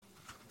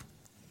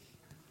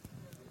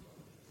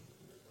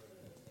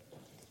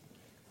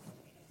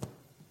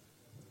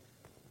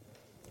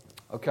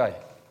Okay.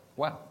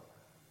 Wow.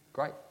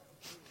 Great.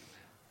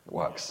 It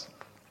works.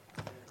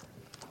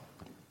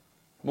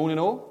 Morning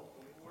all.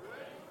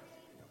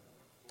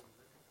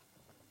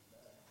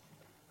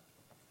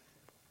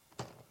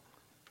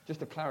 Just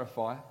to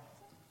clarify,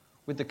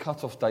 with the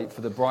cut-off date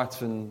for the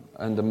Brighton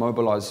and the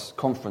Mobilise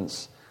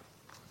conference,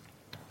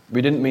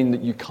 we didn't mean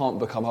that you can't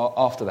book up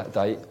after that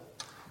date.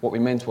 What we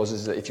meant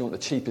is that if you want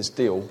the cheapest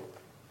deal,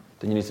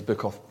 then you need to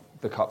book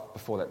up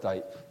before that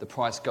date. The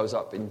price goes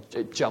up,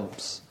 it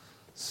jumps.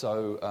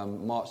 So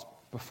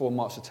before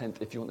March the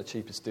 10th, if you want the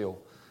cheapest deal.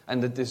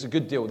 And there's a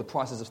good deal. The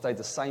prices have stayed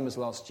the same as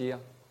last year.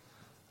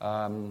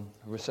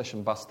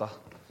 Recession buster.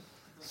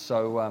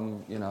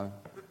 So,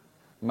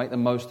 make the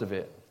most of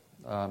it.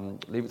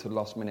 Leave it to the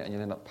last minute and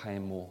you'll end up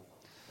paying more.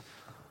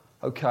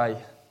 Okay.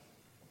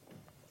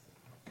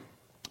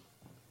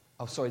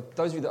 Oh, sorry.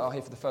 Those of you that are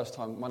here for the first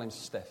time, my name's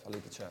Steph. I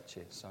lead the church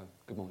here. So,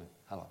 good morning.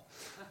 Hello.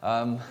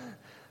 You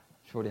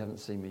probably haven't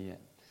seen me yet.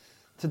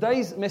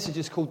 Today's message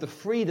is called The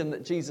Freedom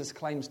That Jesus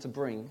Claims to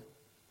Bring.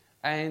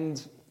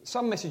 And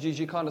some messages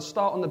you kind of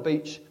start on the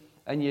beach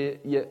and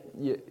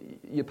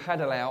you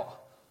paddle out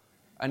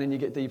and then you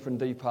get deeper and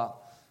deeper.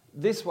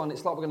 This one,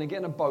 it's like we're going to get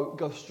in a boat,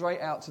 go straight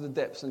out to the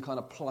depths and kind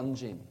of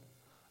plunge in.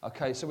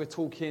 Okay, so we're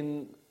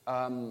talking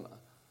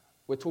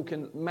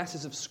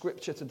masses of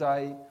scripture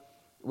today.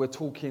 We're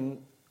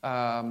talking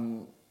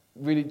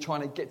really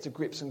trying to get to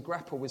grips and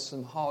grapple with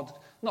some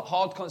not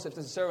hard concepts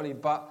necessarily,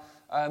 but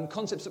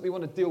concepts that we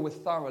want to deal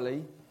with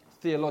thoroughly,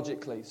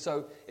 theologically.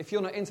 So if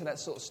you're not into that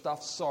sort of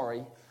stuff,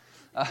 sorry.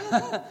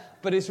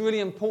 But it's really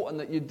important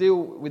that you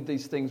deal with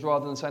these things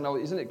rather than saying, oh,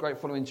 isn't it great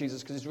following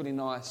Jesus because he's really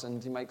nice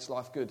and he makes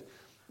life good.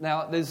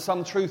 Now, there's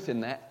some truth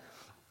in that,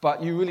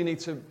 but you really need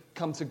to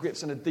come to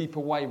grips in a deeper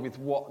way with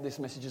what this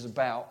message is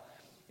about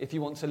if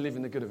you want to live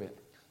in the good of it.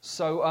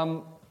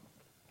 So,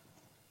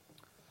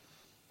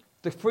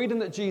 the freedom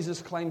that Jesus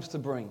claims to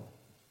bring.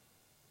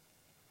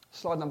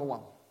 Slide number 1.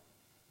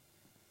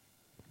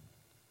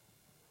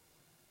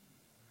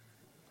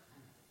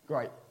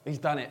 Great, he's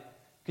done it.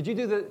 Could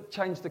you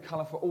change the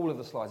colour for all of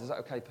the slides? Is that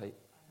okay, Pete?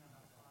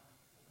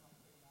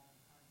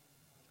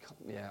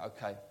 Yeah,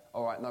 okay.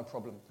 All right, no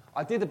problem.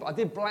 I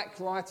did black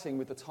writing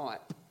with the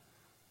type,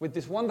 with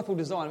this wonderful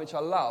design, which I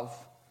love,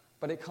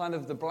 but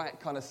the black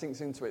kind of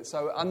sinks into it.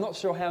 So I'm not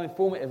sure how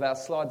informative our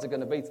slides are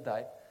going to be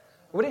today.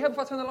 Would it help if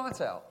I turn the light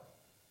out?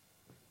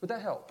 Would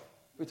that help?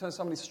 If we turn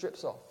some of these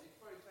strips off?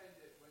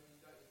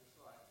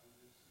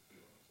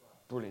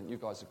 Brilliant, you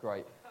guys are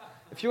great.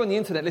 If you're on the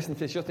internet listening to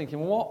this, you're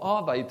thinking, what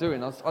are they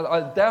doing? I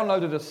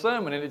downloaded a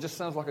sermon and it just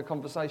sounds like a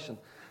conversation.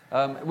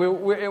 It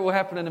will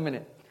happen in a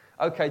minute.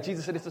 Okay,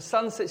 Jesus said, if the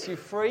Son sets you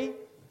free,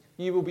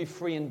 you will be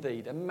free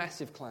indeed. A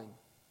massive claim.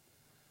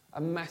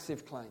 A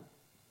massive claim.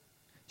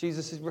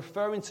 Jesus is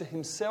referring to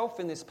himself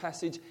in this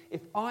passage.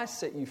 If I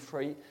set you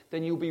free,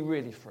 then you'll be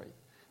really free.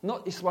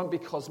 This won't be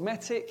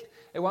cosmetic.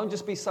 It won't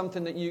just be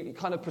something that you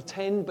kind of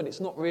pretend, but it's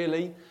not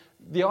really.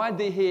 The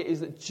idea here is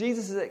that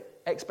Jesus'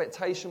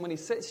 expectation when he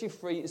sets you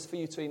free is for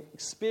you to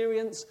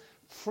experience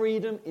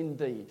freedom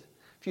indeed.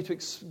 For you to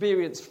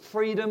experience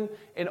freedom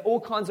in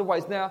all kinds of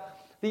ways. Now,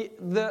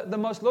 the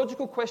most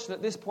logical question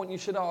at this point you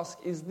should ask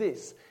is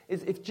this.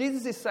 Is if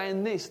Jesus is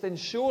saying this, then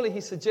surely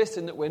he's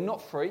suggesting that we're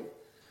not free.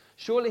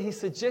 Surely he's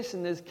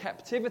suggesting there's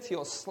captivity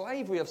or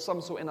slavery of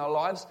some sort in our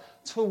lives.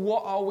 To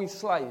what are we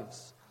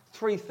slaves?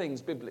 3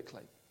 things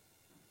biblically.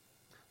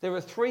 There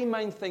are 3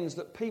 main things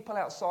that people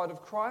outside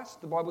of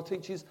Christ, the Bible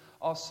teaches,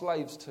 are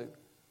slaves to.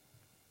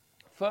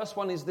 First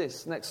one is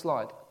this. Next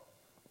slide.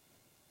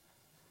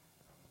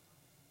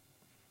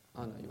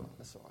 I know you are.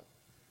 That's all right.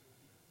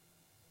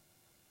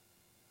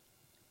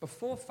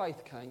 Before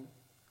faith came,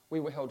 we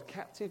were held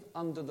captive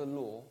under the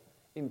law,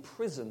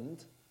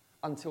 imprisoned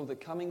until the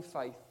coming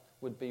faith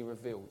would be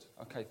revealed.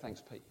 Okay,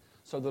 thanks, Pete.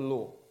 So the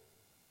law.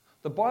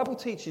 The Bible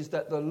teaches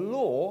that the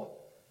law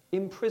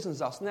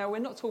imprisons us. Now, we're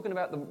not talking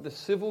about the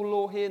civil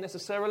law here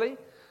necessarily,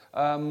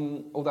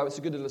 although it's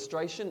a good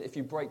illustration. If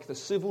you break the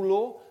civil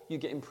law, you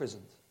get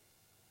imprisoned.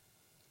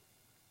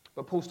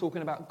 But Paul's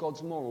talking about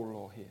God's moral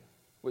law here,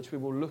 which we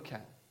will look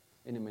at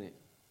in a minute,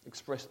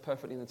 expressed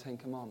perfectly in the 10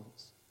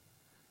 Commandments.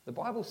 The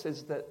Bible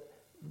says that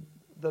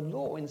the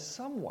law in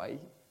some way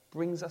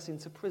brings us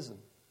into prison.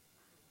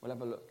 We'll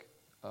have a look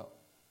at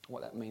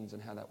what that means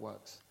and how that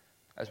works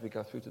as we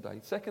go through today.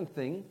 Second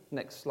thing,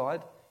 next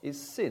slide, is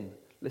sin.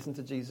 Listen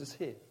to Jesus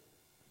here.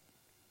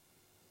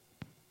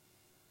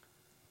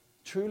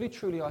 Truly,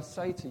 truly, I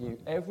say to you,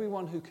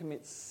 everyone who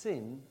commits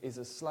sin is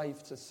a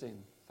slave to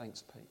sin.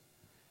 Thanks, Pete.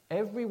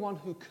 Everyone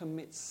who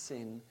commits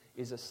sin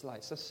is a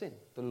slave. So sin,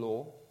 the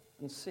law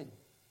and sin.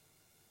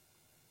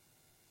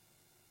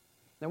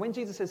 Now, when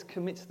Jesus says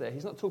commits there,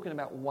 he's not talking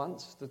about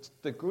once.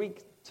 The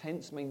Greek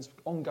tense means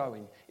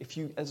ongoing. If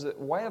you, as a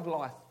way of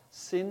life,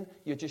 sin,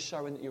 you're just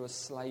showing that you're a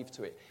slave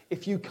to it.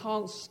 If you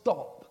can't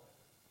stop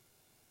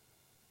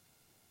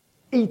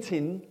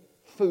eating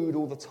food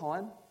all the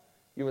time,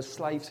 you're a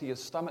slave to your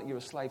stomach, you're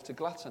a slave to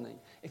gluttony.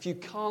 If you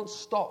can't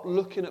stop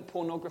looking at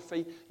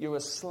pornography, you're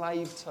a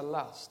slave to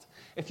lust.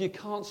 If you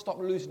can't stop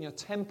losing your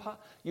temper,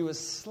 you're a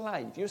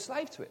slave. You're a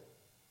slave to it.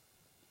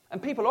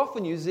 And people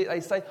often use it,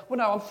 they say, well,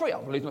 no, I'm free.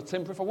 I'll leave my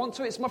temper if I want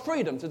to. It's my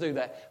freedom to do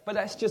that. But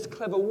that's just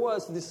clever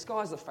words to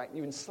disguise the fact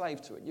you're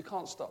enslaved to it. You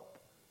can't stop.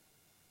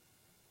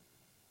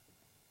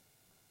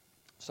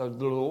 So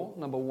the law,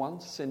 number one,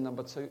 sin,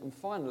 number two. And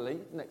finally,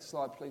 next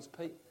slide, please,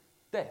 Pete,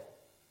 death.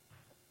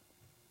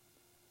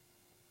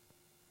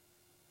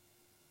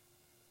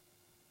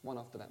 One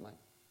after that, mate.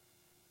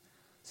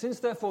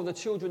 Since, therefore, the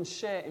children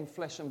share in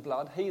flesh and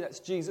blood, he, that's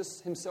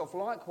Jesus, himself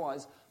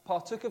likewise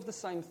partook of the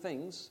same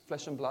things,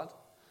 flesh and blood,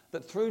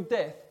 that through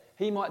death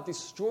he might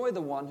destroy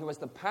the one who has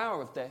the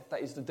power of death,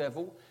 that is the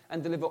devil,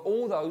 and deliver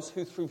all those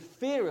who through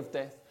fear of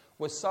death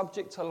were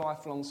subject to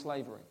lifelong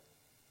slavery.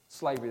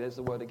 Slavery, there's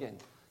the word again.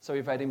 So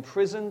we've had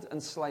imprisoned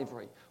and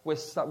slavery.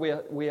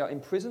 We are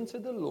imprisoned to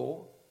the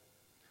law,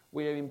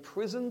 we are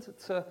imprisoned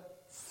to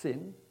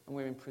sin, and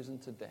we're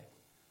imprisoned to death.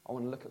 I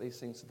want to look at these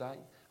things today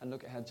and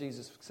look at how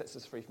Jesus sets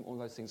us free from all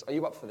those things. Are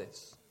you up for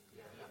this?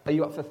 Yeah. Are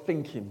you up for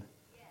thinking?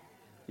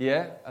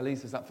 Yeah?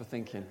 Elisa's up for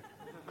thinking.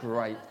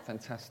 Great,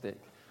 fantastic.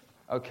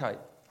 Okay.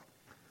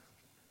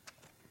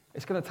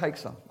 It's going to take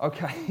some,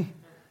 okay?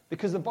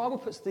 Because the Bible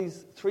puts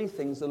these three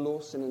things, the law,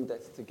 sin and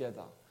death,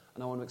 together.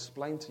 And I want to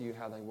explain to you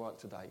how they work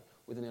today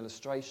with an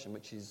illustration,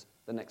 which is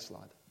the next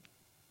slide.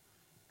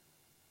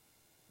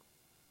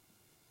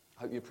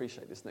 I hope you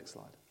appreciate this next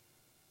slide.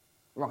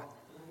 Right.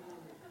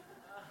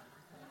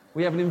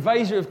 We have an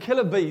invasion of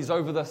killer bees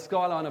over the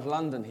skyline of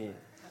London here.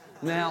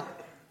 Now,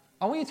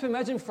 I want you to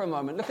imagine for a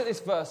moment, look at this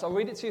verse. I'll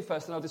read it to you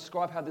first and I'll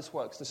describe how this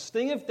works. The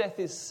sting of death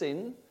is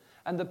sin,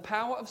 and the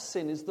power of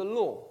sin is the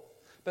law.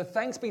 But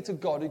thanks be to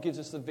God who gives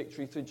us the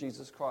victory through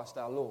Jesus Christ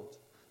our Lord.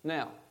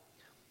 Now,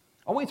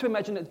 I want you to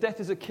imagine that death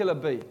is a killer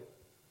bee.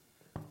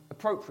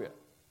 Appropriate.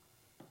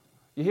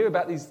 You hear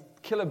about these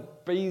killer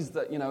bees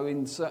that,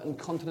 in certain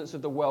continents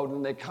of the world,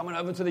 and they're coming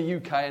over to the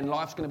UK and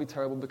life's going to be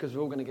terrible because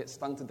we're all going to get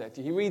stung to death.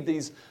 You read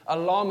these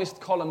alarmist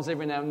columns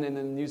every now and then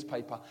in the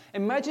newspaper.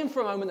 Imagine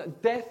for a moment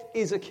that death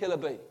is a killer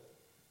bee.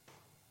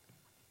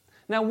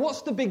 Now,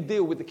 what's the big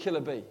deal with the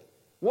killer bee?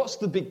 What's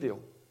the big deal?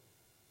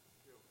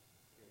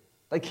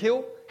 They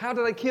kill. How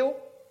do they kill?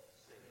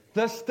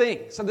 The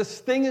sting. So the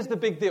sting is the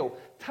big deal.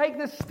 Take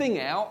the sting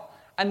out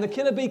and the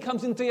killer bee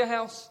comes into your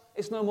house,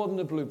 it's no more than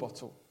a blue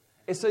bottle.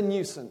 It's a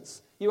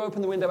nuisance. You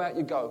open the window, out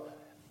you go.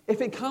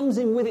 If it comes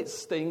in with its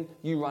sting,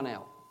 you run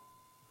out.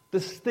 The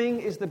sting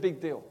is the big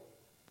deal.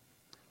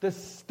 The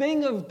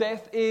sting of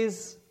death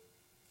is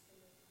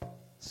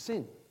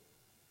sin.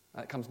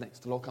 That comes next.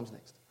 The law comes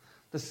next.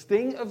 The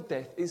sting of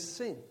death is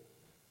sin.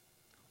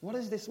 What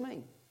does this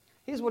mean?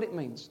 Here's what it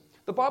means.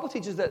 The Bible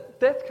teaches that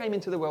death came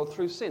into the world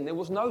through sin. There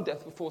was no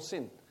death before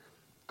sin.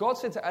 God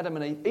said to Adam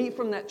and Eve, eat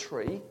from that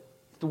tree,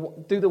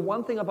 do the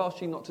one thing I've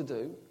asked you not to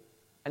do,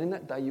 and in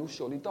that day you'll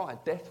surely die.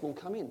 Death will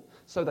come in.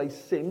 So they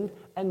sinned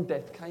and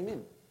death came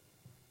in.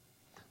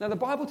 Now the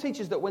Bible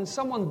teaches that when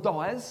someone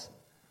dies,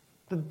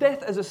 the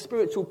death as a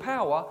spiritual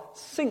power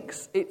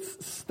sinks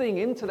its sting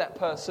into that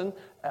person,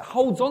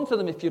 holds on to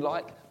them, if you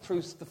like,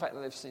 through the fact that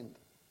they've sinned.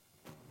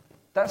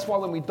 That's why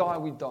when we die,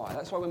 we die.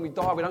 That's why when we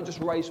die, we don't just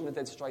raise from the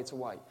dead straight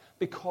away.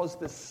 Because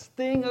the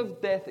sting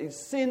of death is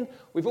sin.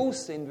 We've all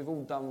sinned. We've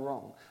all done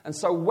wrong. And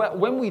so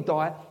when we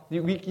die,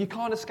 you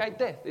can't escape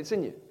death. It's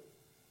in you.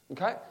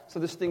 Okay? So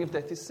the sting of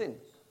death is sin.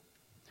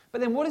 But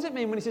then what does it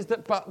mean when he says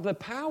that but the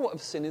power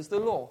of sin is the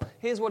law?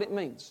 Here's what it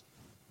means.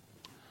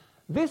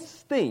 This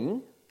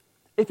sting,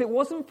 if it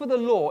wasn't for the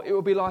law, it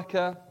would be like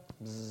a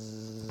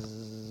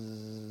bzzz,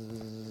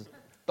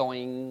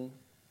 doing.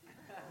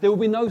 There will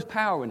be no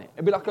power in it.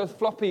 It'll be like a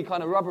floppy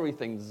kind of rubbery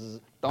thing.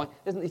 Zzz, doing.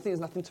 You think there's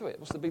nothing to it?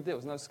 What's the big deal?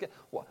 There's no scare.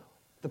 What?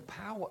 The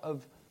power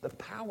of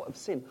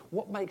sin.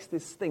 What makes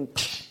this thing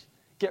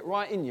get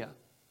right in you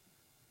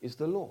is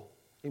the law.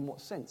 In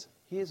what sense?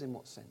 Here's in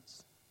what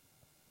sense.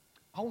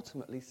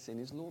 Ultimately, sin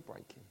is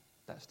law-breaking.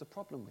 That's the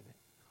problem with it.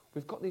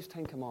 We've got these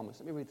 10 commandments.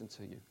 Let me read them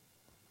to you.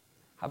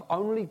 Have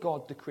only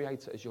God, the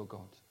Creator, as your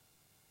God.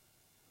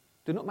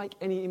 Do not make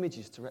any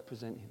images to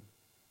represent him.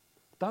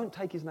 Don't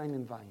take his name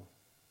in vain.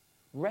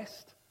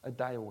 Rest a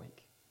day a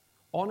week.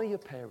 Honour your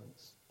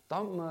parents.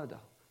 Don't murder.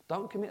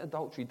 Don't commit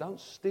adultery. Don't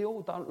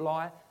steal. Don't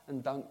lie.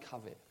 And don't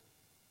covet.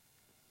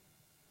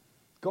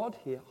 God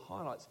here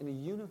highlights in a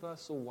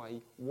universal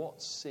way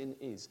what sin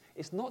is.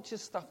 It's not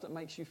just stuff that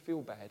makes you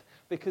feel bad,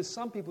 because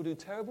some people do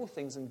terrible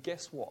things and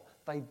guess what?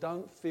 They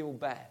don't feel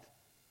bad.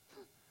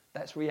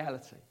 That's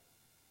reality.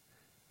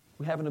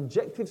 We have an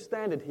objective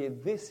standard here.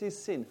 This is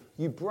sin.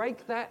 You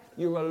break that,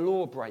 you're a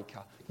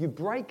lawbreaker. You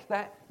break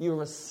that,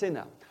 you're a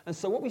sinner. And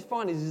so what we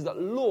find is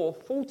that law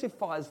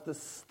fortifies the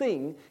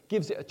sting,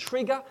 gives it a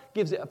trigger,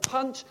 gives it a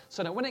punch,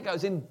 so that when it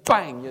goes in,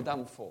 bang, you're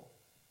done for.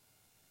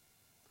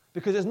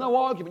 Because there's no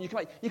argument you can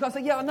make. You can't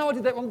say, yeah, I know I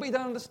did that wrong, but you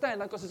don't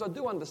understand. God says, I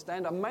do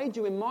understand. I made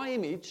you in my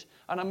image,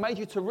 and I made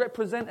you to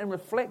represent and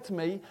reflect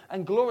me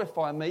and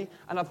glorify me.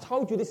 And I've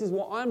told you this is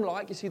what I'm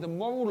like. You see, the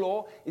moral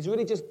law is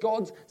really just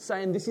God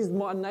saying, this is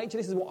my nature,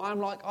 this is what I'm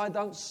like. I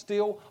don't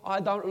steal, I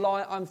don't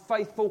lie, I'm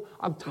faithful.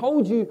 I've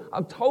told you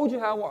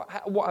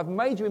what I've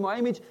made you in my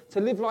image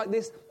to live like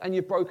this, and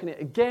you've broken it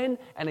again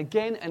and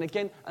again and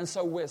again. And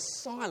so we're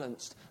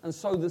silenced. And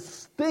so the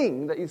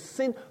sting that is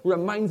sin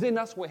remains in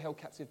us. We're held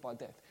captive by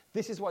death.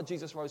 This is why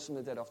Jesus rose from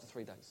the dead after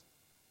 3 days.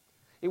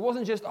 It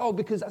wasn't just,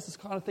 because that's the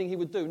kind of thing he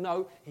would do.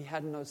 No, he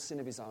had no sin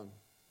of his own.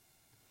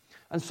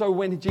 And so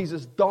when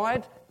Jesus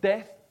died,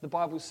 death, the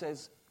Bible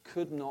says,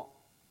 could not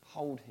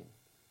hold him.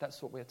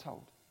 That's what we're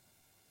told.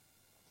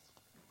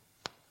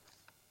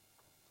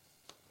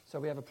 So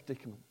we have a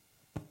predicament.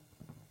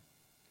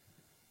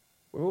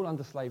 We're all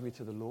under slavery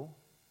to the law.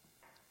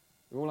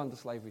 We're all under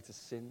slavery to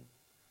sin.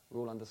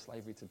 We're all under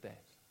slavery to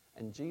death.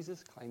 And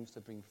Jesus claims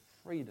to bring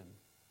freedom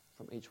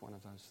from each one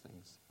of those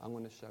things. I'm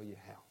going to show you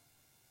how.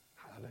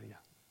 Hallelujah.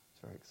 It's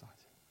very exciting.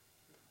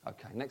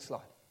 Okay, next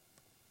slide.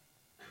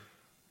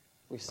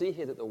 We see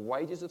here that the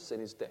wages of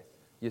sin is death.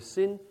 You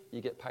sin,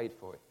 you get paid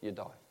for it. You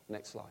die.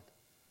 Next slide.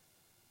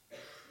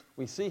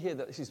 We see here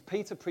that this is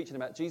Peter preaching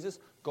about Jesus.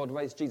 God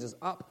raised Jesus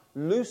up,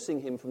 loosing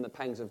him from the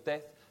pangs of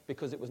death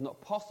because it was not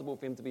possible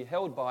for him to be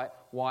held by it.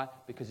 Why?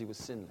 Because he was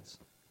sinless.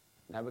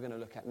 Now we're going to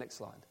look at, next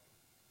slide.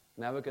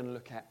 Now we're going to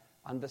look at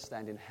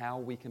understanding how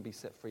we can be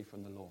set free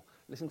from the law.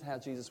 Listen to how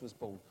Jesus was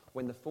born.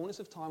 When the fullness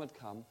of time had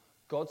come,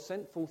 God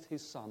sent forth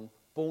his son,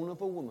 born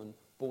of a woman,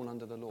 born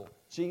under the law.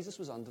 Jesus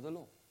was under the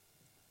law.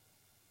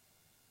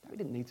 He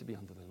didn't need to be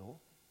under the law.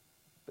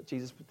 But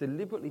Jesus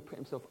deliberately put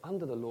himself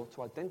under the law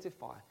to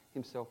identify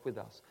himself with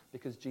us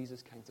because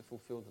Jesus came to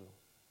fulfill the law.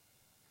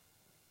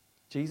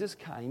 Jesus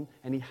came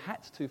and he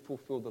had to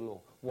fulfill the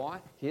law. Why?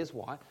 Here's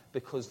why.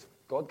 Because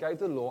God gave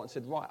the law and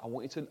said, right, I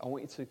want you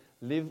to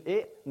live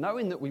it,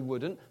 knowing that we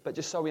wouldn't, but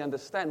just so we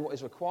understand what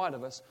is required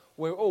of us,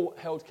 we're all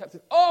held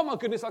captive. Oh my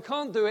goodness, I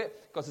can't do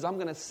it. God says, I'm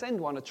going to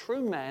send one, a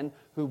true man,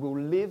 who will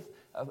live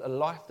a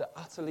life that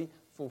utterly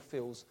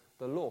fulfills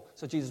the law.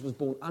 So Jesus was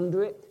born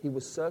under it. He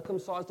was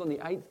circumcised on the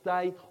 8th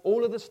day.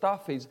 All of the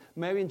stuff is,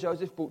 Mary and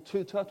Joseph brought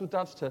 2 turtle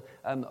doves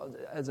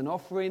as an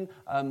offering,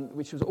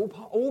 which was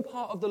all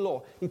part of the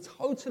law. He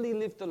totally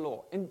lived the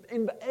law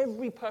in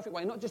every perfect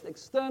way, not just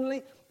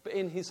externally, but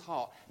in his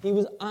heart. He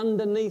was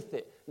underneath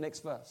it.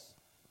 Next verse.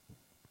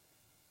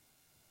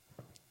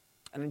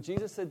 And then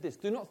Jesus said this,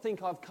 do not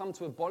think I've come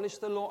to abolish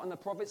the law and the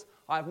prophets.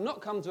 I have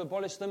not come to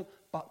abolish them,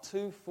 but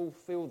to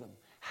fulfill them.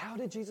 How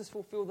did Jesus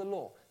fulfill the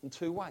law? In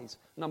 2 ways.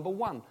 Number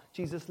 1,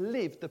 Jesus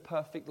lived the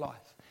perfect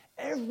life.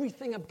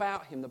 Everything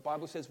about him, the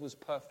Bible says, was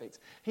perfect.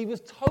 He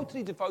was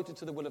totally devoted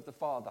to the will of the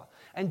Father.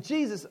 And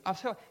Jesus, I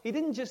tell you, he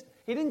didn't just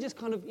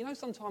kind of,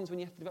 sometimes when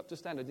you have to live up to a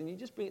standard, and you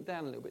just bring it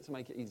down a little bit to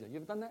make it easier. You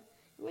ever done that?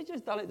 We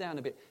just dull it down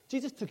a bit.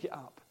 Jesus took it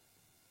up.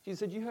 Jesus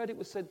said, you heard it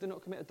was said, do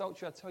not commit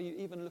adultery. I tell you,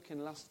 even looking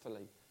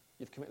lustfully,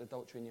 you've committed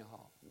adultery in your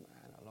heart. Man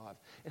alive.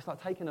 It's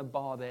like taking a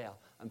bar there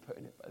and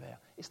putting it there.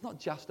 It's not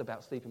just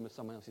about sleeping with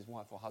someone else's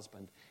wife or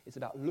husband. It's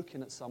about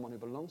looking at someone who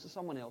belongs to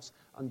someone else,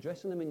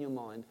 undressing them in your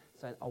mind,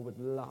 saying, I would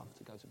love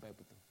to go to bed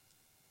with them.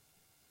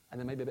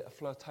 And then maybe a bit of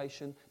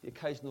flirtation, the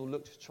occasional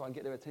look to try and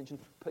get their attention.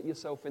 Put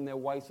yourself in their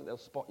way so they'll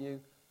spot you.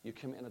 You're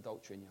committing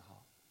adultery in your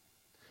heart.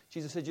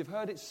 Jesus said, you've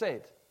heard it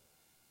said,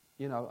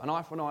 an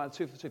eye for an eye, a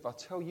tooth for a tooth. I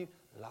tell you,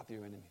 love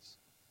your enemies.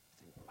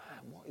 You think,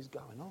 man, what is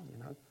going on,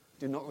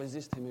 Do not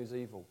resist him who's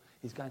evil.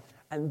 He's going,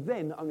 and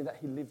then not only that,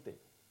 he lived it.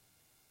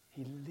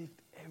 He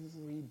lived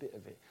every bit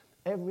of it.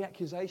 Every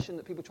accusation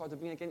that people tried to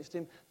bring against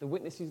him, the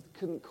witnesses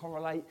couldn't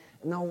correlate.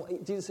 No,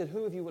 Jesus said,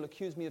 who of you will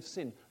accuse me of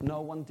sin? No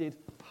one did.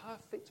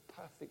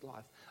 Perfect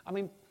life. I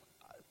mean,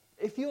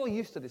 if you're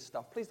used to this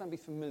stuff, please don't be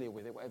familiar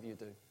with it, whatever you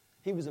do.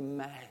 He was a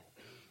man.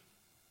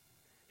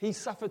 He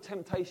suffered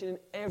temptation in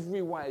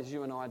every way as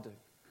you and I do.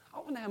 I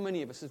wonder how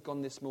many of us have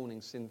gone this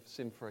morning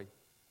sin-free.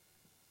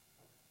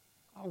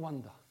 I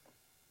wonder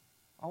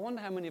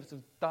how many of us have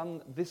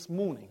done this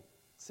morning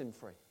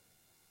sin-free.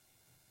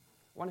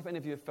 I wonder if any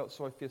of you have felt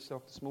sorry for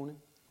yourself this morning.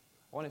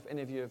 I wonder if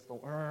any of you have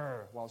thought,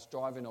 whilst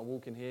driving or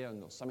walking here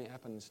and something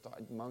happened and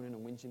started moaning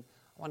and whinging.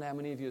 I wonder how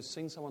many of you have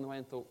seen someone on the way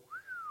and thought,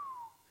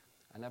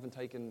 and haven't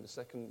taken the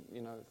second,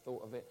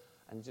 thought of it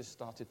and just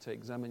started to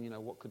examine,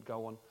 what could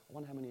go on. I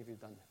wonder how many of you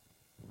have done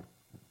that.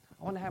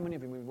 I wonder how many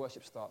of you, when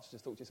worship starts,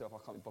 just thought to yourself,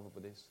 I can't be bothered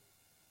with this.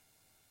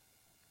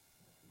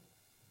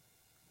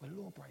 We're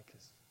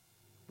lawbreakers.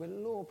 We're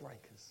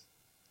lawbreakers.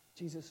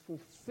 Jesus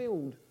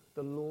fulfilled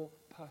the law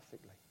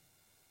perfectly.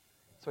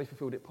 So he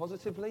fulfilled it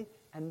positively,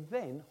 and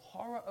then,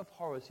 horror of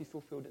horrors, he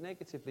fulfilled it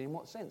negatively. In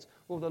what sense?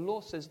 Well, the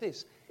law says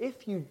this.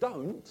 If you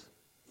don't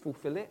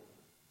fulfill it,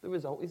 the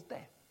result is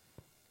death.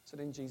 So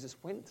then Jesus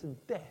went to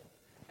death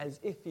as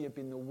if he had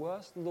been the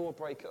worst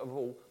lawbreaker of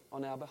all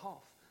on our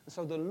behalf. And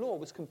so the law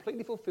was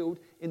completely fulfilled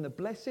in the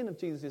blessing of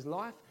Jesus'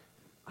 life,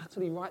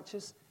 utterly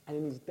righteous, and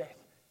in his death,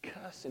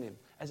 cursing him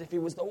as if he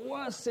was the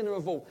worst sinner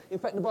of all. In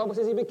fact, the Bible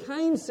says he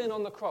became sin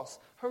on the cross.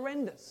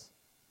 Horrendous.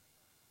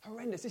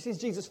 Horrendous. This is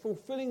Jesus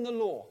fulfilling the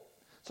law.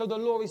 So the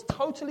law is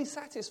totally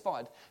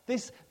satisfied.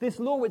 This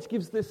law which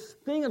gives the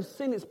sting of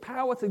sin its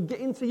power to get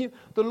into you,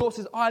 the law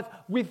says,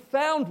 we've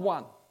found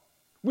one.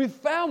 We've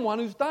found one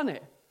who's done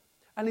it.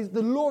 And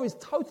the law is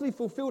totally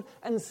fulfilled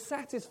and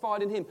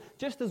satisfied in him.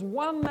 Just as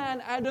one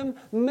man, Adam,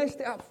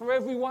 messed it up for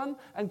everyone,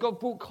 and God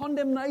brought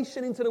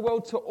condemnation into the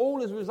world to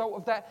all as a result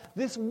of that,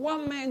 this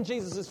one man,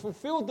 Jesus, has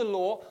fulfilled the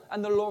law,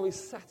 and the law is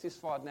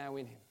satisfied now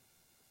in him.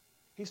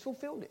 He's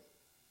fulfilled it.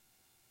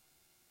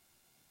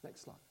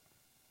 Next slide.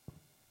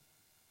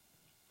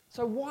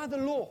 So why the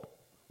law?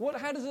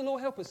 How does the law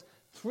help us?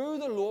 Through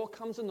the law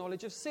comes the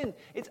knowledge of sin.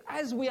 It's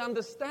as we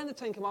understand the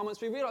Ten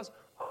Commandments, we realize,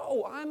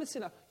 oh, I'm a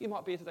sinner. You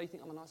might be here today, you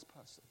think I'm a nice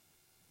person.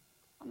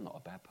 I'm not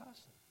a bad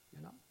person,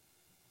 you know.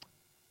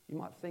 You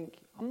might think,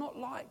 I'm not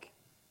like,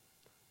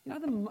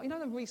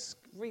 the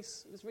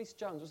Reece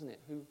Jones, wasn't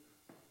it,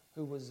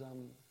 who was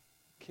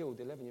killed,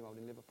 the 11-year-old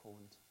in Liverpool,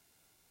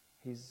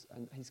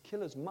 and his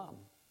killer's mum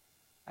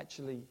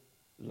actually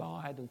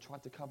lied and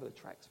tried to cover the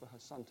tracks for her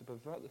son to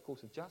pervert the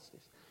course of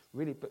justice.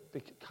 Really, but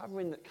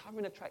covering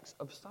the tracks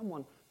of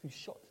someone who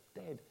shot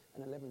dead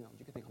an 11-year-old.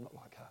 You could think, I'm not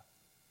like her.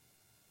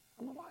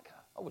 I'm not like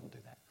her. I wouldn't do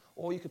that.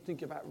 Or you could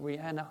think about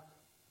Rihanna,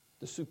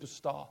 the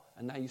superstar,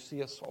 and now you see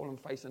her swollen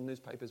face in the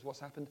newspapers. What's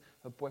happened?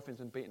 Her boyfriend's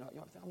been beaten up. You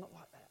might think, I'm not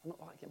like that. I'm not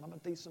like him. I'm a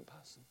decent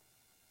person.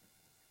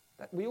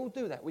 We all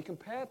do that. We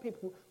compare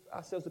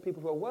ourselves to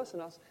people who are worse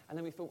than us, and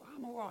then we feel,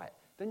 I'm all right.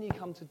 Then you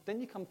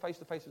come face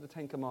to face with the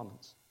Ten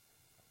Commandments.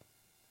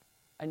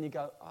 And you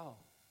go, oh.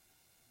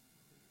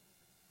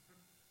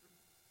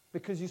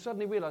 Because you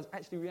suddenly realize,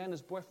 actually,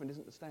 Rihanna's boyfriend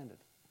isn't the standard.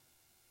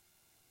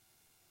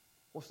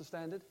 What's the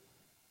standard?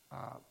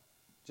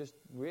 Just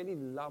really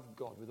love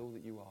God with all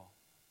that you are.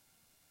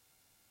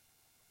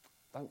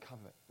 Don't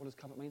covet. What does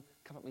covet mean?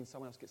 Covet means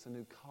someone else gets a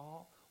new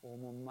car or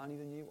more money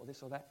than you or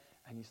this or that,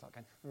 and you start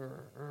going,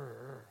 rrr, rrr,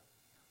 rrr.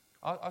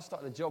 I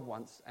started a job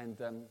once, and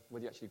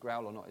whether you actually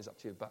growl or not is up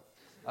to you, but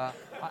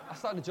I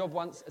started a job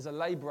once as a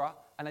labourer,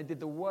 and they did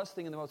the worst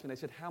thing in the world to me. They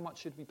said, how much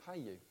should we pay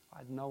you? I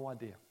had no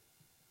idea.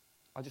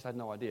 I just had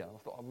no idea. I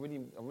thought, I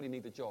really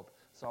need the job.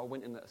 So I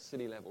went in at a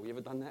silly level. You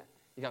ever done that?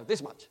 You go,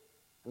 this much.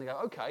 And they go,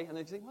 okay. And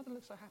they think, why do they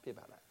look so happy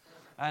about that?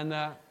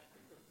 And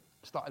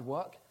started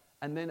work.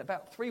 And then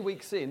about 3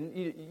 weeks in,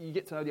 you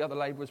get to know the other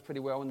labourers pretty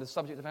well, and the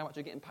subject of how much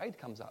you're getting paid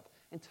comes up.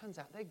 And it turns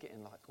out they're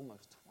getting like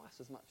almost twice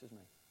as much as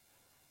me.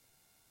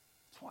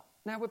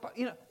 Now,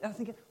 I'm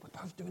thinking, we're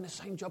both doing the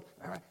same job.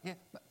 Yeah,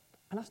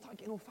 and I started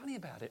getting all funny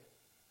about it.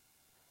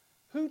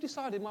 Who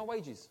decided my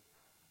wages?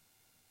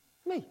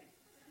 Me.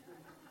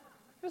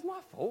 It was my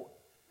fault.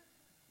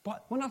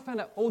 But when I found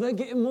out, they're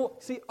getting more.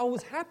 See, I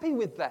was happy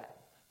with that.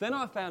 Then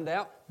I found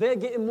out they're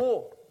getting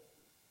more.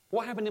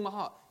 What happened in my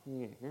heart?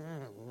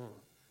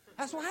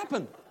 That's what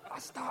happened. I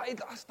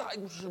started,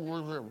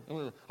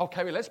 I'll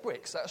carry less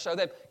bricks. That'll show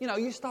them.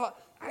 You start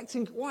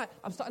acting, why?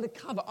 I'm starting to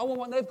covet. I want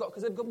what they've got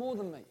because they've got more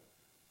than me.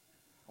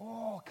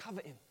 Oh,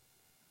 coveting.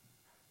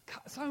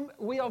 So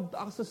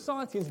our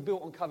society is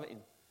built on coveting.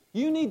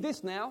 You need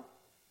this now.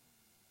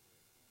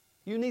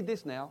 You need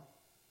this now.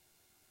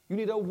 You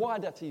need a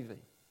wider TV.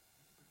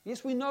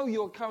 Yes, we know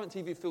your current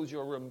TV fills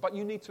your room, but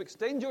you need to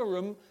extend your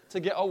room to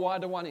get a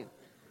wider one in.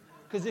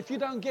 Because if you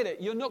don't get it,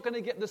 you're not going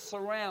to get the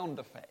surround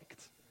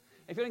effect.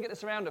 If you don't get the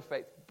surround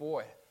effect,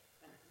 boy,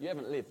 you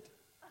haven't lived.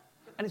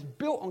 And it's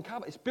built on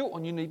covet. It's built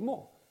on you need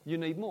more. You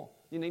need more.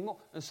 You need more.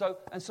 And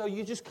so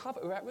you just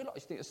covet without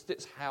realizing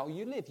it's how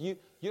you live.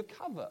 You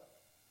covet.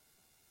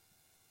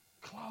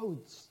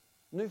 Clothes,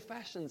 new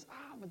fashions.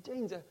 My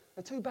jeans are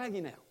too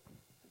baggy now.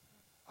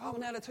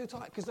 Now they're too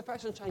tight because the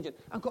fashion's changing.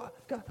 I've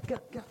got to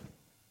go.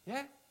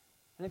 Yeah?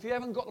 And if you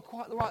haven't got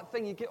quite the right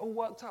thing, you get all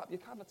worked up. You're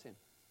coveting.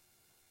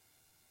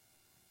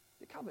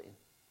 You're coveting.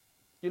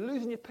 You're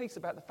losing your peace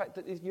about the fact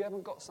that you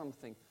haven't got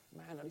something.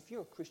 Man, and if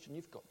you're a Christian,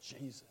 you've got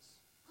Jesus.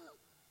 How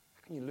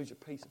can you lose your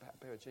peace about a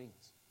pair of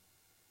jeans?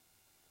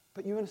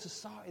 But you're in a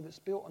society that's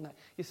built on that.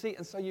 You see,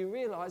 and so you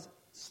realize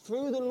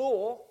through the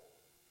law,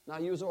 now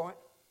you was all right.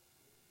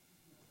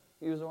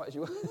 You was all right as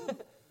you were.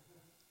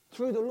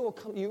 Through the law,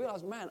 you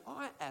realize, man,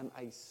 I am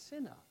a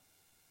sinner.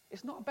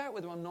 It's not about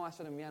whether I'm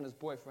nicer than Rihanna's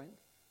boyfriend.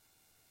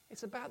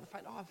 It's about the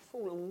fact that I've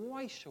fallen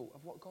way short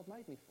of what God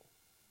made me for.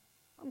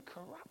 I'm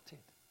corrupted.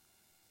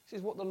 This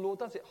is what the law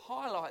does. It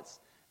highlights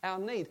our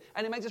need.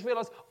 And it makes us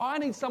realize, I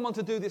need someone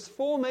to do this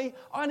for me.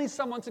 I need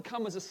someone to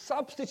come as a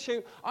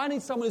substitute. I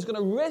need someone who's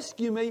going to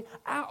rescue me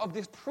out of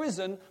this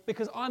prison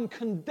because I'm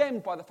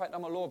condemned by the fact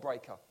I'm a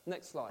lawbreaker.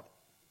 Next slide.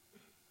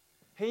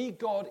 He,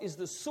 God, is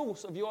the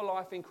source of your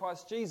life in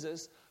Christ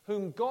Jesus,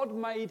 whom God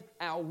made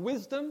our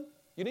wisdom.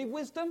 You need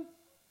wisdom?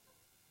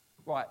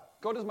 Right.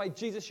 God has made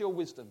Jesus your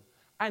wisdom.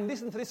 And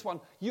listen to this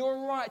one.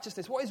 Your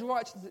righteousness. What is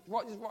righteousness?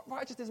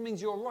 Righteousness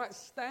means you're right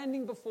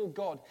standing before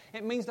God.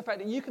 It means the fact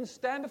that you can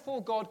stand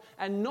before God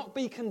and not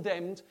be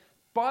condemned. The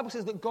Bible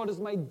says that God has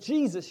made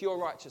Jesus your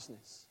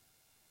righteousness.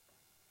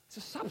 It's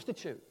a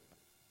substitute.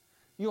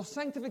 Your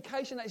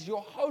sanctification, that is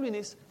your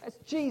holiness, that's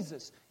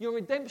Jesus. Your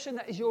redemption,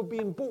 that is your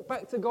being brought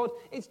back to God,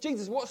 it's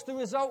Jesus. What's the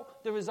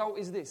result? The result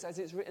is this, as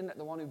it's written, that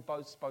the one who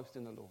boasts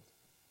in the Lord.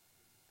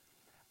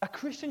 A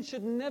Christian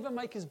should never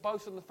make his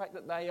boast on the fact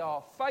that they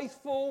are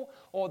faithful,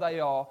 or they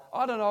are,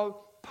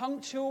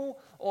 punctual,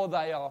 or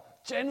they are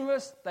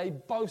generous. They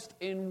boast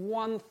in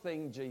one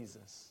thing,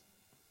 Jesus.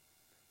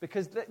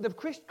 Because the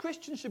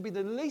Christians should be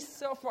the least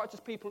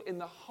self-righteous people in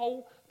the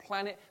whole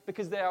planet,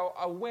 because they are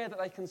aware that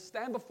they can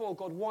stand before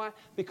God. Why?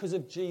 Because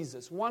of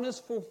Jesus. One has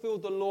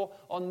fulfilled the law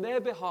on their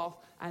behalf,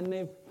 and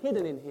they've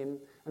hidden in him,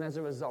 and as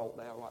a result,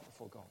 they are right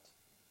before God.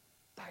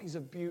 That is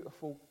a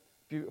beautiful,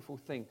 beautiful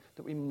thing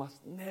that we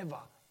must never,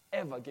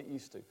 ever get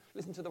used to.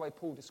 Listen to the way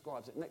Paul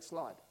describes it. Next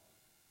slide.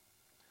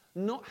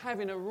 Not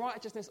having a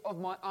righteousness of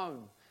my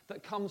own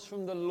that comes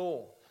from the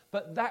law,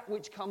 but that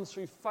which comes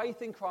through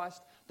faith in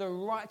Christ, the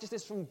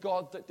righteousness from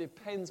God that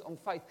depends on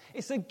faith.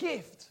 It's a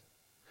gift.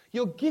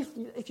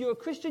 If you're a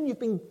Christian, you've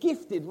been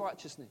gifted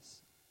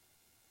righteousness.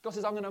 God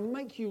says, I'm going to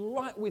make you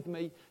right with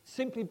me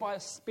simply by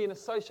being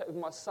associated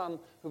with my Son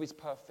who is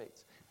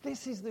perfect.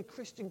 This is the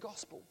Christian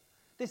gospel.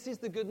 This is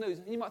the good news.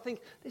 And you might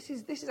think, this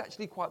is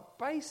actually quite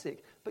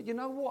basic. But you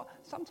know what?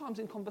 Sometimes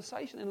in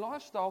conversation, in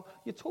lifestyle,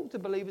 you talk to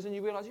believers and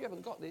you realise you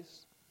haven't got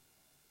this.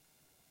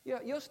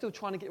 You're still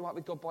trying to get right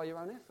with God by your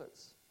own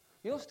efforts.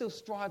 You're still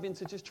striving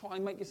to just try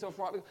and make yourself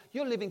right with God.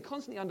 You're living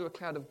constantly under a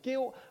cloud of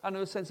guilt,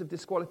 under a sense of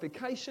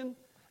disqualification. And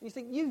you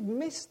think, you've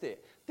missed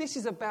it. This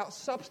is about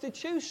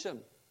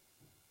substitution.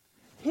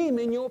 Him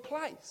in your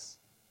place.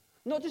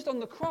 Not just on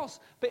the cross,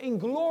 but in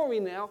glory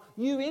now,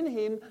 you in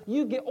him,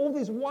 you get all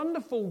these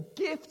wonderful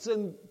gifts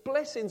and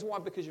blessings. Why?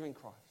 Because you're in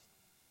Christ.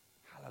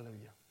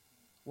 Hallelujah.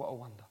 What a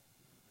wonder.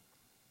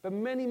 But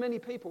many, many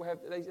people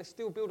they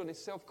still build on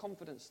this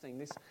self-confidence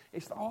thing.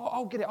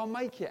 I'll get it, I'll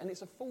make it. And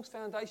it's a false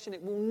foundation.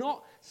 It will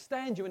not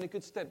stand you in a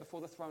good stead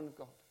before the throne of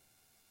God.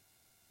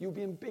 You'll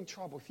be in big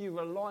trouble if you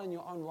rely on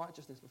your own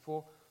righteousness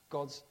before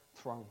God's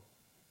throne.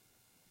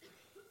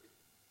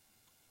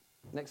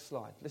 Next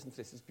slide. Listen to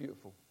this, it's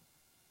beautiful.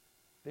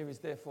 There is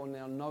therefore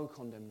now no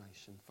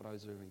condemnation for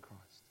those who are in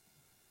Christ.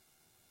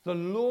 The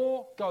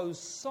law goes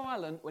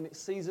silent when it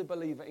sees a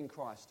believer in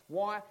Christ.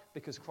 Why?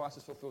 Because Christ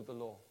has fulfilled the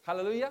law.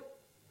 Hallelujah.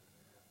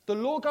 The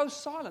law goes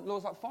silent. The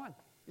law's like, fine.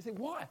 You think,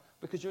 why?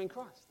 Because you're in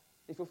Christ.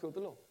 He fulfilled the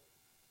law.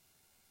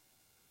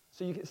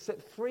 So you get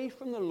set free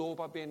from the law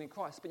by being in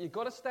Christ. But you've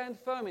got to stand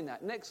firm in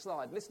that. Next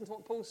slide. Listen to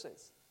what Paul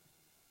says.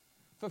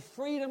 For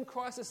freedom,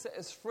 Christ has set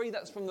us free.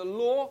 That's from the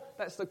law.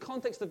 That's the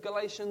context of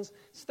Galatians.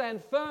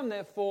 Stand firm,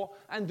 therefore,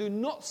 and do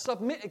not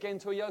submit again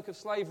to a yoke of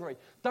slavery.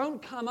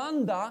 Don't come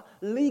under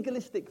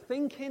legalistic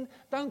thinking.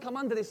 Don't come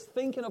under this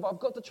thinking of, I've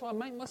got to try and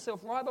make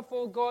myself right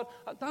before God.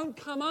 Don't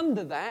come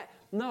under that.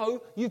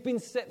 No, you've been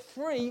set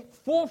free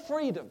for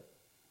freedom.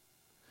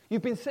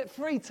 You've been set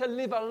free to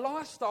live a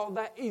lifestyle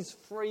that is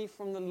free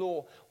from the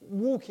law.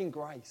 Walk in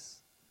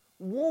grace.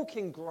 Walk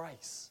in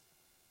grace.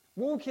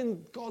 Walk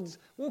in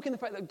the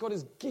fact that God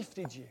has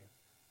gifted you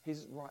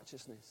his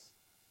righteousness.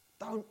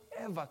 Don't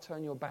ever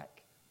turn your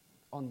back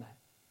on that.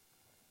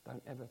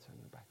 Don't ever turn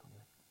your back on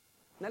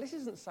that. Now, this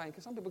isn't saying,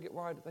 because some people get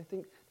worried, they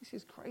think, this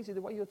is crazy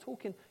the way you're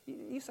talking.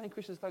 You're saying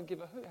Christians don't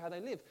give a hoot how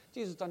they live.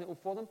 Jesus has done it all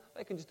for them.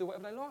 They can just do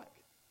whatever they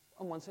like.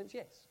 In one sense,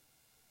 yes.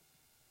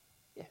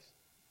 Yes.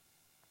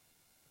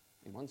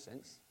 In one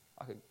sense,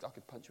 I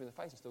could punch you in the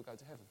face and still go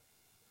to heaven.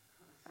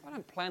 I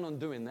don't plan on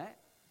doing that,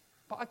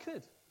 but I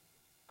could.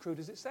 Crude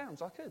as it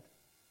sounds, I could.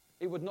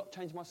 It would not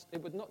change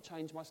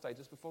my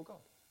status before God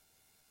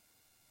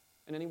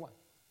in any way.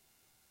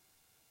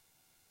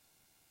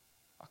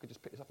 I could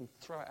just pick this up and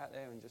throw it out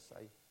there and just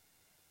say,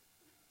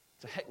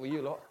 to heck with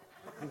you lot,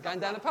 I'm going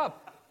down the pub.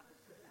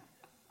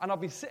 And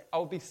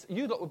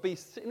you lot would be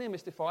sitting there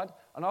mystified,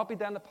 and I'll be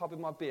down the pub with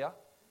my beer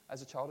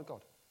as a child of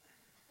God.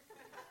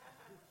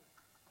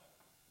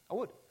 I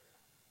would.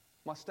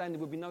 My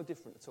standing would be no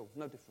different at all,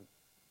 no different.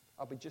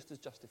 I'll be just as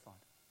justified.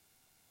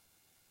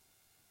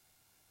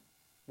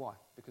 Why?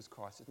 Because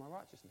Christ is my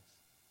righteousness.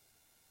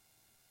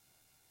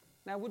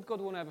 Now, would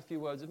God want to have a few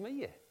words with me?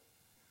 Yeah.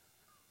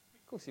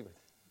 Of course he would.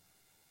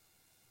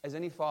 As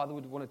any father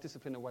would want to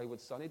discipline a wayward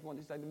son, he'd want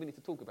to say, we need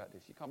to talk about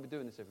this. You can't be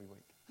doing this every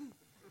week.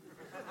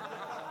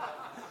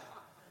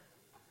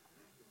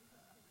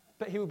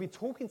 But he would be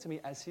talking to me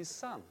as his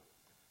son.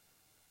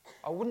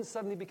 I wouldn't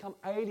suddenly become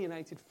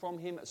alienated from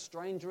him, a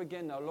stranger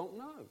again, No.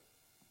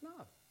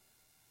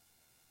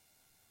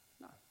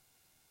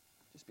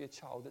 Just be a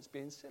child that's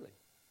being silly.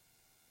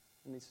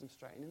 And needs some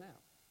straightening out.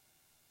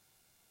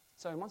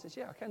 So in one sense,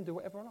 I can do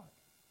whatever I like.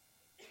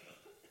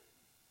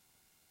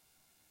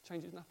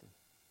 Changes nothing.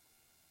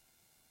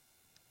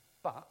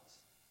 But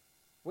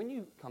when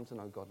you come to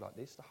know God like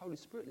this, the Holy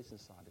Spirit lives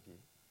inside of you,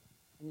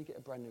 and you get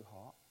a brand new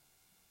heart.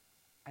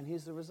 And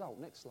here's the result.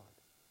 Next slide.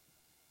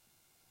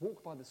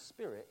 Walk by the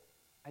Spirit,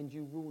 and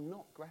you will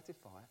not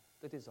gratify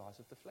the desires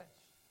of the flesh.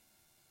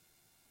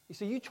 You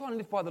see, you try and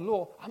live by the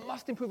law. I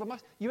must improve.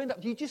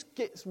 You just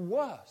gets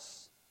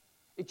worse.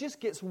 It just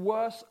gets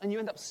worse and you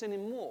end up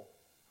sinning more.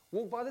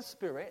 Walk by the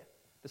Spirit.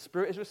 The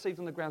Spirit is received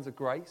on the grounds of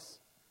grace.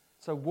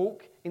 So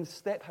walk in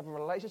step, have a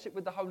relationship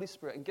with the Holy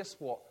Spirit, and guess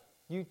what?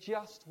 You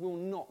just will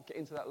not get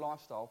into that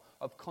lifestyle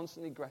of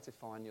constantly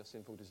gratifying your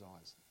sinful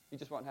desires. It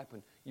just won't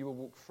happen. You will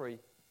walk free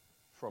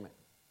from it.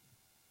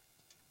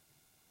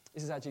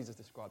 This is how Jesus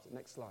describes it.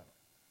 Next slide.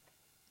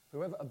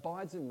 Whoever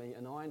abides in me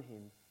and I in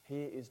him,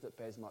 he it is that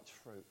bears much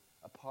fruit.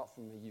 Apart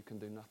from me, you can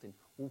do nothing.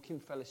 Walk in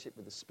fellowship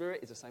with the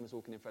Spirit is the same as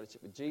walking in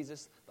fellowship with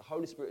Jesus. The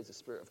Holy Spirit is the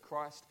Spirit of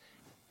Christ.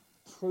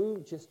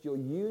 Through just your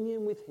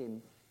union with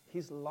him,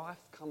 his life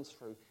comes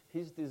through.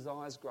 His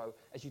desires grow.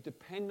 As you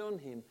depend on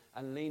him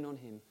and lean on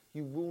him,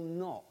 you will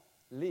not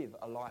live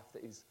a life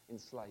that is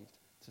enslaved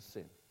to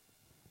sin.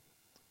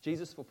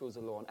 Jesus fulfills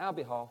the law on our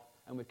behalf,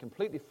 and we're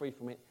completely free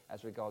from it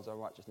as regards our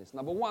righteousness.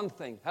 Number one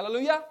thing,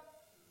 hallelujah.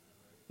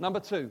 Number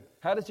two,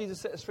 how does Jesus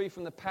set us free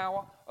from the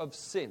power of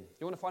sin?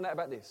 You want to find out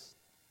about this?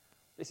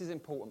 This is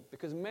important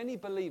because many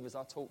believers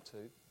I talk to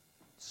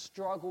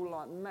struggle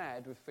like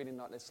mad with feeling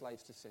like they're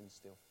slaves to sin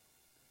still.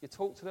 You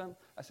talk to them,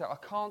 they say, I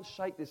can't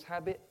shake this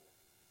habit.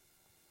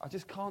 I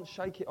just can't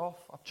shake it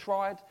off. I've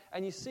tried.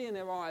 And you see in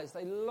their eyes,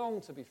 they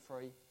long to be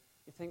free.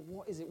 You think,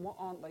 what is it? What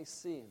aren't they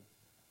seeing?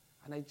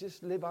 And they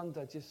just live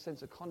under just a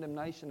sense of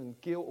condemnation and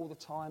guilt all the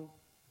time.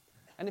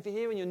 And if you're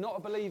here and you're not a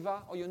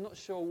believer or you're not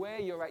sure where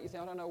you're at, you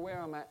think, I don't know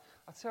where I'm at.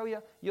 I tell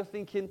you, you're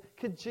thinking,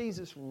 could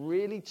Jesus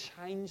really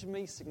change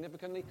me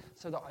significantly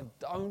so that I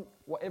don't,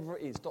 whatever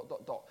it is, ...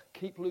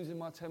 keep losing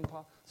my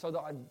temper, so that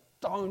I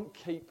don't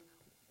keep,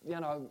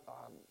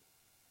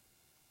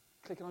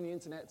 clicking on the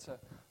internet to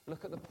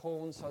look at the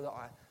porn,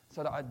 so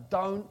that I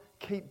don't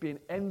keep being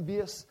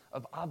envious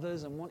of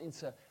others and wanting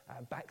to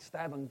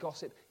backstab and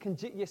gossip.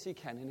 Yes, he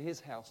can, in his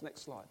house.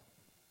 Next slide.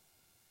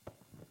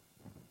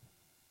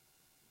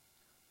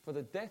 For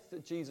the death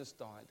that Jesus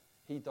died,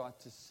 he died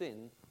to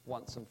sin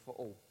once and for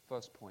all.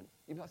 First point.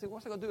 You might think,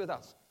 what's that got to do with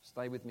us?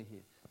 Stay with me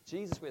here.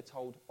 Jesus, we're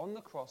told, on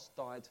the cross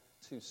died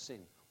to sin.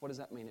 What does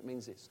that mean? It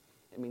means this.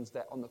 It means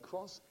that on the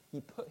cross,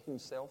 he put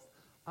himself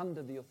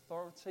under the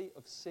authority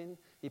of sin.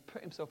 He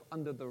put himself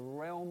under the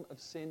realm of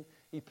sin.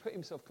 He put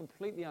himself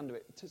completely under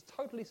it. Just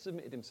totally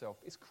submitted himself.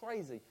 It's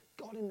crazy.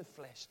 God in the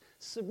flesh,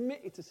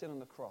 submitted to sin on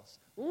the cross,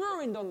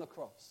 ruined on the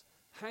cross,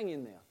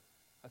 hanging there.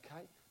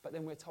 Okay? But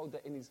then we're told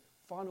that in his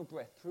final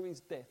breath, through his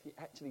death, he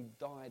actually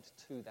died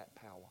to that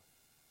power.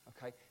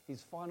 Okay?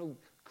 His final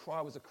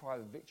cry was a cry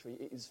of victory.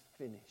 It is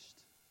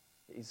finished.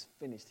 It is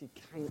finished. He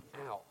came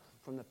out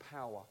from the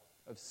power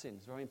of sin.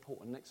 It's very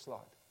important. Next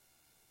slide.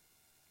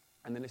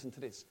 And then listen to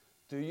this.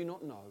 Do you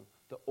not know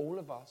that all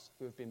of us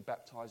who have been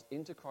baptized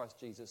into Christ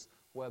Jesus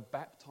were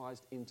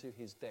baptized into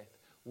his death?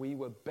 We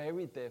were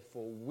buried,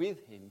 therefore,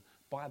 with him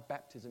by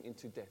baptism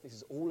into death. This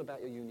is all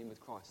about your union with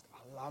Christ.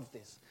 I love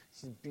this.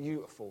 This is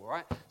beautiful,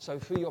 right? So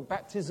through your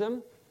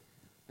baptism,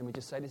 let me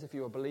just say this, if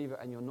you're a believer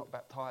and you're not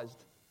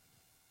baptized,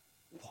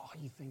 what are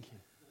you thinking?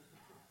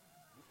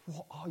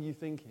 What are you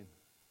thinking?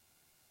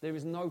 There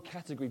is no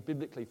category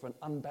biblically for an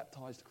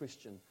unbaptized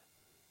Christian.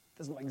 It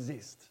does not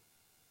exist.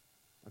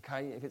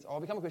 Okay? If it's, I'll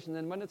become a Christian,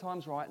 then when the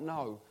time's right,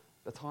 no.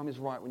 The time is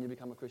right when you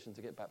become a Christian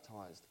to get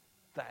baptized.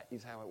 That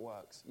is how it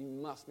works. You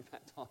must be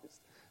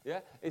baptized. Yeah?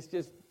 It's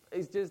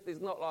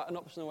not like an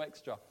optional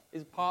extra.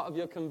 It's part of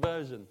your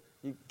conversion.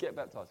 You get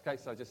baptized. Okay,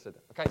 so I just said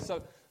that. Okay,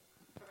 so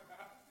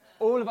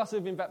all of us who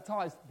have been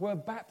baptized were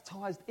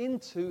baptized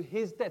into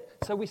his death.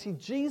 So we see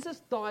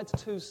Jesus died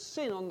to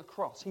sin on the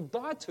cross. He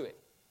died to it.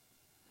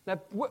 Now,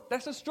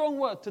 that's a strong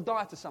word, to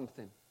die to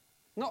something.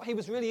 Not he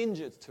was really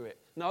injured to it.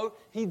 No,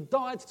 he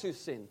died to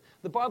sin.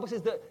 The Bible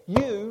says that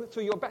you,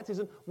 through your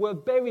baptism, were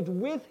buried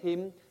with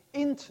him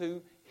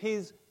into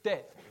his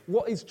death.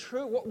 What is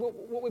true, what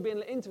we're being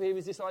let into here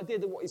is this idea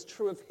that what is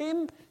true of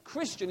him,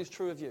 Christian, is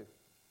true of you.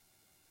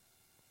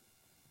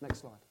 Next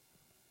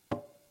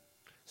slide.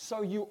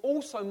 So you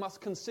also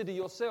must consider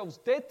yourselves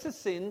dead to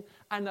sin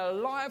and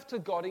alive to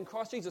God in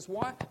Christ Jesus.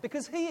 Why?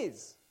 Because he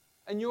is,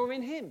 and you're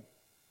in him.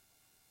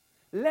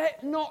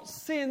 Let not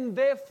sin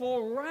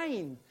therefore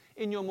reign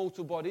in your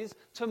mortal bodies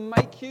to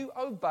make you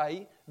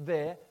obey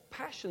their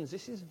passions.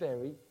 This is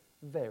very,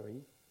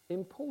 very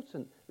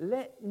important.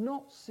 Let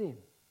not sin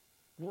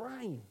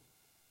reign.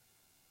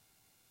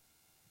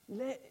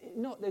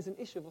 There's an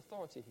issue of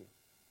authority here.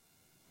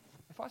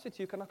 If I said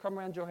to you, can I come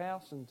around your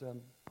house and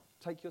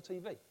take your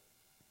TV?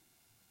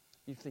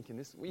 You're thinking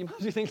this. You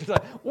must be thinking,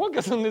 what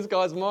goes on in this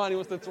guy's mind? He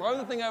wants to throw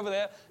the thing over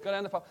there, go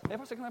down the pub. If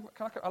I say,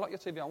 I like your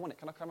TV, I want it.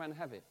 Can I come around and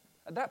have it?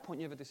 At that point,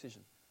 you have a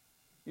decision.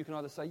 You can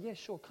either say, yeah,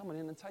 sure, come on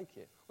in and take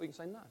it. Or you can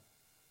say, no,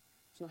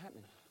 it's not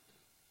happening.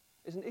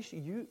 It's an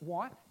issue.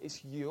 Why?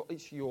 It's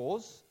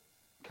yours.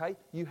 Okay?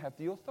 You have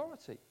the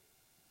authority.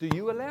 Do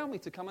you allow me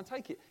to come and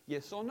take it?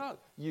 Yes or no?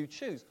 You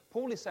choose.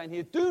 Paul is saying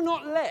here, do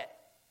not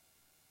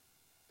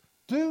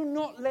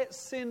let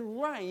sin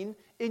reign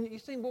in you. You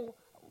think, well,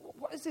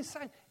 what is this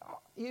saying?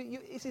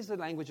 This is the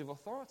language of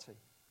authority.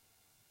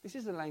 This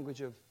is the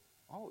language of,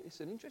 it's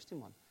an interesting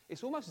one.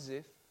 It's almost as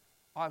if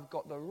I've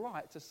got the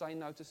right to say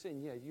no to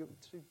sin. Yeah, you're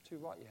too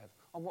right you have.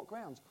 On what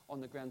grounds? On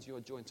the grounds you're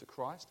joined to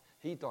Christ.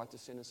 He died to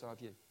sin and so have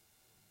you.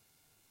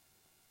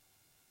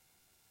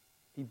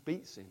 He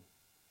beat sin.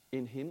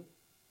 In him,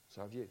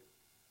 so have you.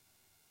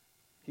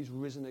 He's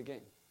risen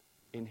again.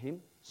 In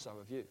him, so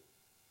have you.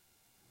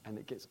 And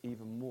it gets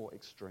even more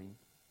extreme.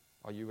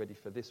 Are you ready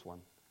for this one?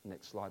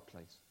 Next slide,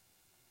 please.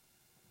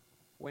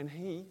 When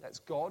he, that's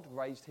God,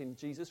 raised him,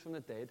 Jesus, from the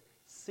dead,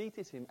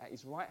 seated him at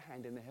his right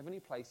hand in the heavenly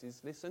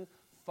places, listen,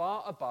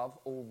 far above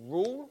all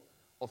rule,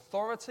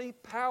 authority,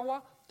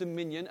 power,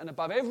 dominion, and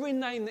above every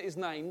name that is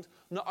named,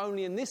 not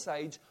only in this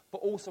age, but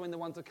also in the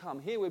one to come.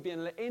 Here we're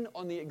being let in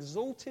on the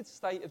exalted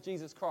state of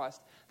Jesus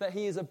Christ, that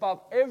he is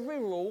above every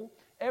rule,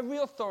 every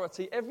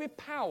authority, every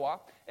power,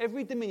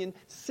 every dominion.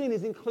 Sin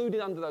is included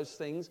under those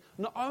things,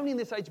 not only in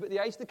this age, but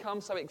the age to come,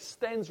 so it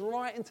extends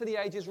right into the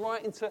ages,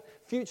 right into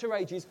future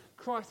ages.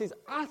 Christ is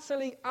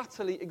utterly,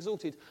 utterly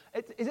exalted.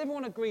 Is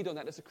everyone agreed on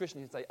that as a Christian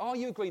here today? Are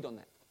you agreed on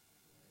that?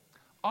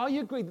 Are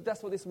you agreed that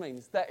that's what this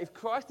means? That if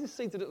Christ is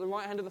seated at the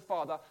right hand of the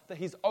Father, that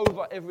he's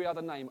over every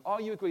other name? Are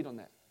you agreed on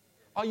that?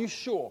 Are you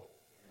sure?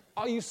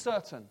 Are you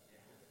certain?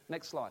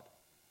 Next slide.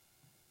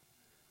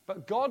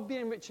 But God,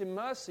 being rich in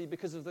mercy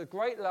because of the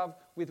great love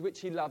with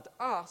which he loved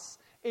us,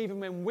 even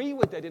when we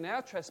were dead in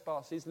our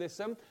trespasses,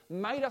 listen,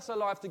 made us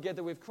alive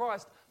together with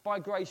Christ. By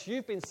grace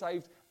you've been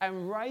saved,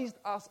 and raised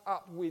us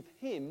up with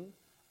him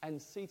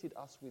and seated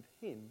us with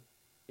him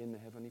in the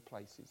heavenly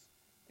places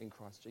in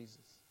Christ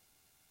Jesus.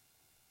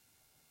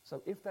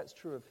 So if that's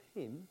true of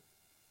him,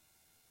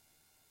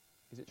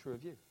 is it true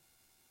of you?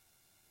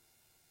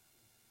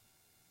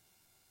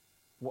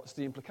 What's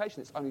the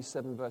implication? It's only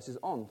 7 verses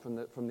on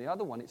from the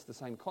other one. It's the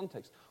same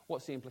context.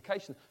 What's the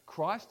implication?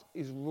 Christ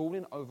is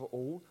ruling over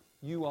all.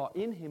 You are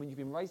in him and you've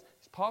been raised.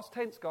 It's past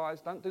tense,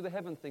 guys. Don't do the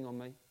heaven thing on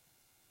me.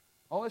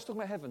 Oh, let's talk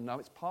about heaven. No,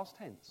 it's past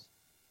tense.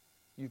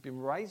 You've been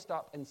raised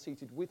up and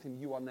seated with him.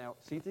 You are now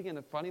seated in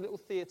a funny little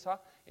theatre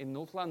in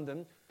North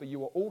London, but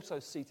you are also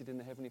seated in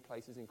the heavenly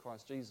places in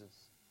Christ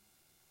Jesus.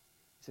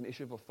 It's an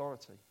issue of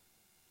authority.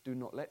 Do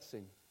not let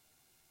sin.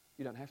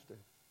 You don't have to.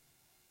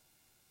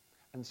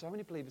 And so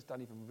many believers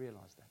don't even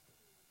realise that.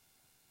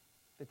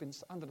 They've been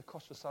under the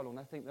cosh for so long,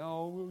 they think,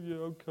 oh, well, yeah,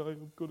 okay,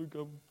 I've got to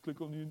go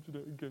click on the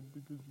internet again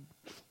because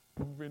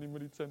I'm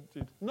really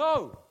tempted.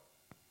 No!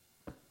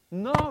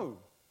 No!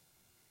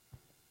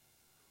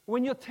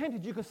 When you're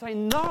tempted, you can say,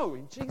 no,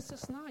 in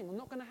Jesus' name, I'm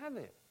not going to have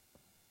it.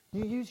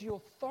 You use your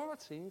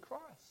authority in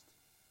Christ.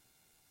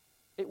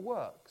 It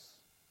works.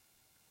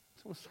 I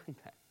just want to say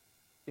that.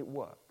 It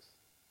works.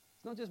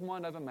 It's not just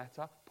mind over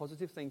matter,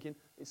 positive thinking,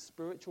 it's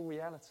spiritual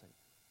reality.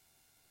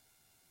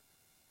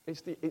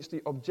 It's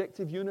the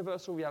objective,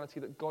 universal reality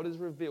that God has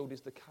revealed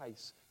is the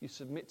case. You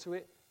submit to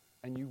it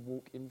and you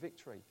walk in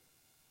victory.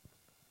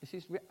 This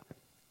is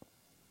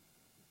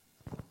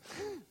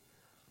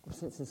I'm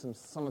sensing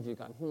some of you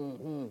going,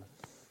 I'm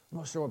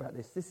not sure about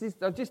this.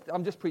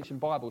 I'm just preaching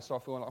Bible, so I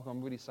feel like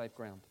I'm really safe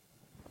ground.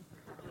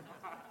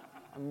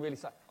 I'm really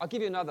safe. I'll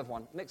give you another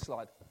one. Next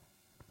slide.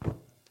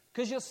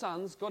 Because you're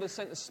sons, God has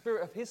sent the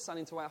Spirit of his Son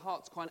into our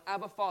hearts, crying,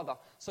 Abba, Father.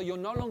 So you're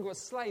no longer a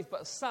slave,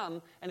 but a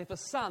son, and if a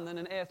son, then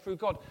an heir through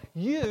God.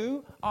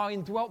 You are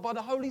indwelt by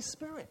the Holy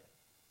Spirit.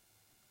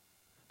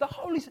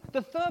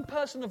 The third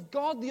person of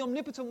God, the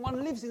omnipotent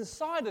one, lives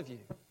inside of you.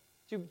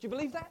 Do you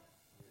believe that?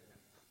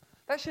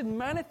 That should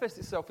manifest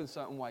itself in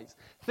certain ways.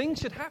 Things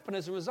should happen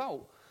as a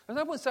result. There's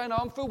no point saying,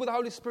 I'm filled with the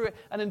Holy Spirit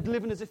and then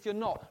living as if you're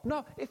not.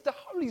 No, if the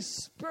Holy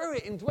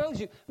Spirit indwells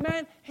you,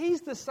 man,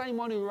 he's the same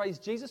one who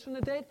raised Jesus from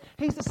the dead.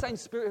 He's the same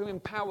Spirit who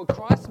empowered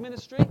Christ's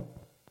ministry.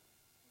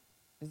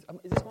 Is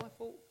this my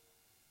fault?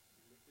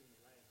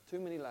 Too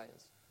many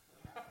layers.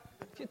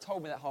 If you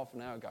told me that half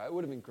an hour ago, it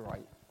would have been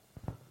great.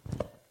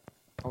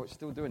 Oh, it's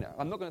still doing it.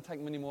 I'm not going to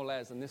take many more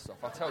layers than this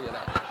off, I'll tell you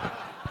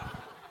that.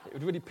 It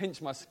would really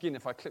pinch my skin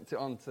if I clipped it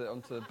onto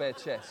the bare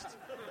chest.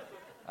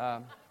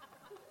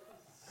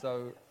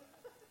 So,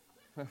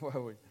 where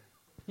were we?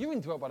 You're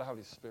indwelt by the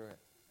Holy Spirit.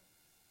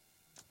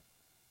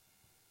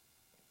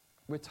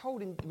 We're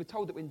told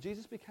that when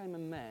Jesus became a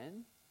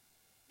man,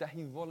 that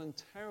he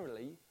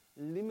voluntarily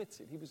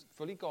limited. He was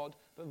fully God,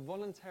 but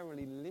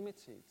voluntarily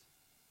limited.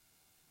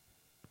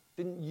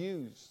 Didn't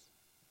use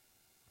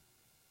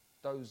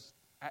those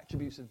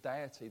attributes of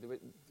deity.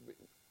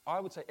 I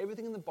would say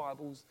everything in the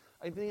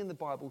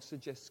Bible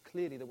suggests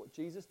clearly that what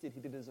Jesus did, he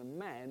did as a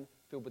man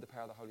filled with the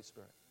power of the Holy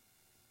Spirit.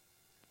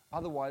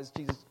 Otherwise,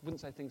 Jesus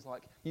wouldn't say things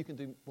like, you can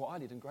do what I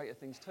did and greater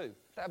things too.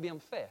 That would be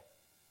unfair.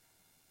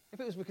 If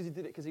it was because he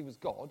did it because he was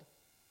God,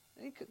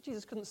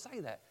 Jesus couldn't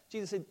say that.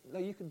 Jesus said, no,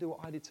 you can do what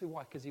I did too.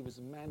 Why? Because he was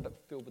a man but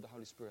filled with the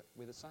Holy Spirit.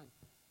 We're the same.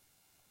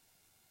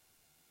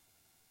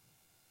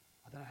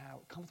 I don't know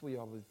how comfortable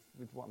you are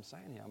with what I'm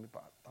saying here,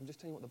 but I'm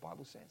just telling you what the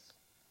Bible says.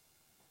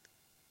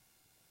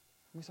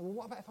 And we say, well,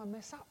 what about if I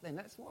mess up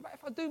then? What about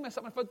if I do mess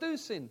up and if I do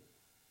sin?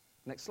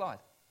 Next slide.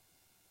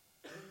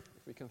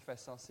 If we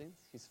confess our sins,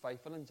 he's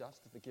faithful and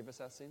just to forgive us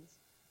our sins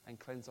and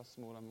cleanse us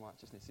from all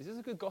unrighteousness. Is this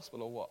a good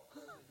gospel or what?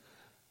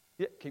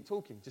 Yeah, keep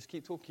talking. Just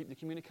keep talking. Keep the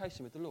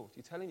communication with the Lord.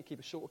 You tell him, you keep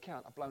a short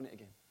account. I've blown it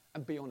again.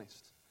 And be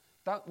honest.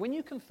 When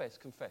you confess.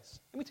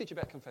 Let me teach you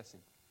about confessing.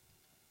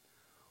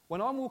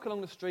 When I'm walking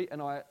along the street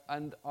and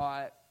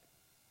I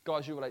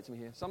guys, you relate to me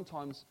here.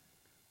 Sometimes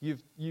you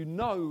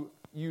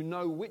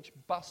know which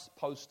bus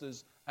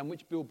posters and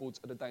which billboards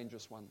are the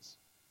dangerous ones.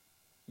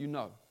 You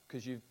know,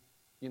 because you've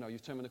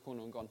turned in the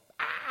corner and gone,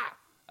 ah!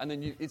 And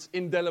then it's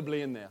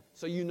indelibly in there.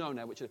 So you know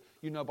now which, at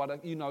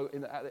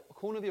the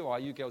corner of your eye,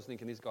 you girls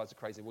thinking these guys are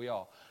crazy. We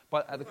are.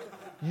 But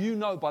you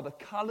know by the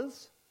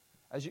colours,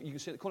 as you can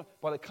see at the corner,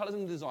 by the colours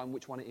and the design,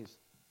 which one it is.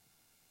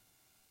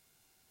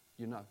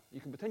 You know. You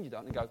can pretend you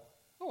don't and go,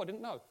 oh, I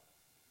didn't know.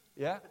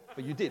 Yeah?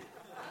 But you did.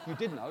 You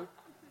did know.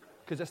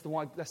 Because that's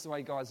the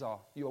way guys are.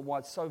 You are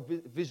wired so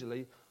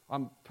visually.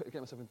 I'm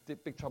getting myself in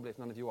big trouble if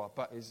none of you are,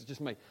 but it's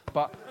just me.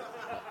 But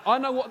I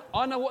know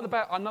what the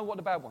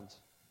bad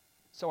ones.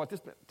 So I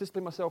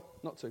discipline myself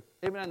not to.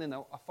 Every now and then,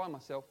 though, I find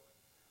myself,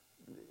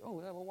 I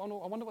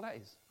wonder what that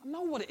is. I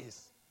know what it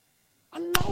is. I know